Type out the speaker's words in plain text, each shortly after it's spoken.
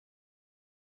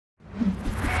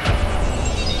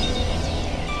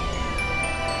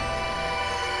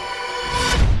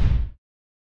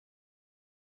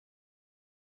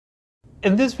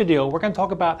In this video, we're going to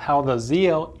talk about how the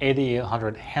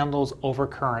ZL8800 handles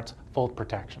overcurrent fault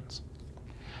protections.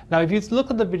 Now, if you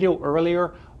look at the video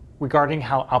earlier regarding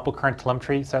how output current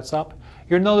telemetry sets up,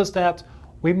 you'll notice that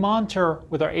we monitor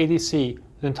with our ADC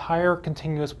the entire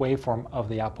continuous waveform of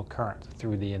the output current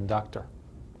through the inductor.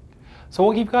 So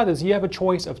what you've got is you have a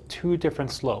choice of two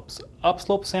different slopes,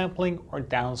 upslope sampling or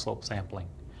downslope sampling.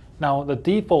 Now, the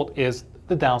default is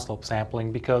the downslope sampling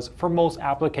because for most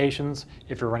applications,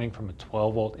 if you're running from a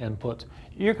 12-volt input,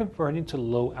 you're converting to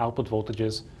low output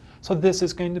voltages, so this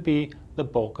is going to be the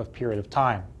bulk of period of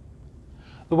time.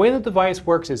 The way the device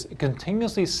works is it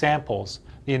continuously samples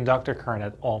the inductor current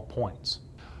at all points.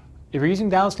 If you're using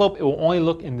downslope, it will only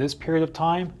look in this period of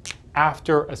time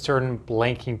after a certain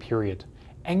blanking period,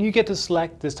 and you get to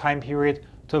select this time period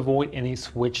to avoid any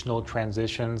switch node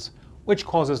transitions, which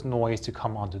causes noise to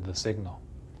come onto the signal.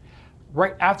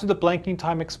 Right after the blanking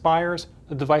time expires,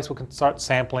 the device will start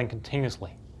sampling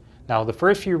continuously. Now, the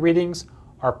first few readings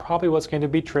are probably what's going to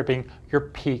be tripping your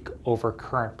peak over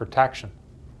current protection.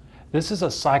 This is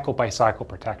a cycle-by-cycle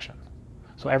protection.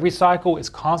 So every cycle is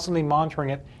constantly monitoring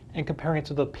it and comparing it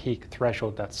to the peak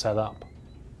threshold that's set up.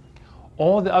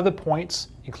 All the other points,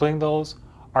 including those,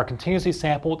 are continuously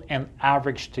sampled and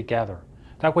averaged together.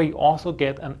 That way you also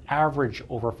get an average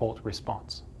overfault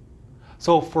response.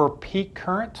 So for peak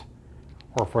current,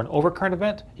 or for an overcurrent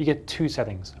event, you get two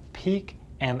settings, peak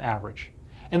and average.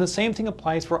 And the same thing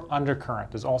applies for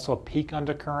undercurrent. There's also a peak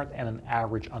undercurrent and an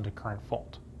average undercurrent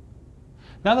fault.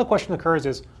 Now the question occurs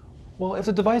is, well, if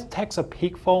the device detects a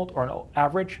peak fault or an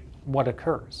average, what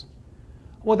occurs?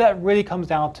 Well, that really comes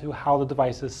down to how the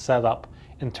device is set up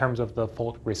in terms of the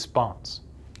fault response.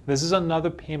 This is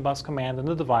another PMBus command in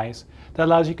the device that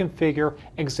allows you to configure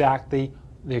exactly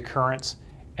the occurrence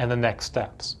and the next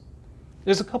steps.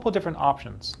 There's a couple of different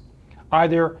options.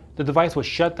 Either the device will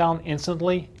shut down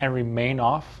instantly and remain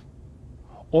off,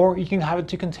 or you can have it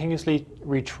to continuously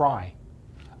retry.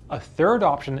 A third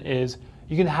option is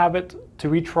you can have it to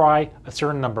retry a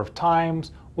certain number of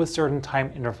times with certain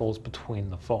time intervals between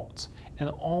the faults. And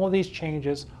all of these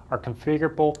changes are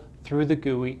configurable through the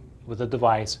GUI with the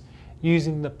device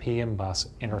using the PMBus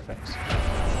interface.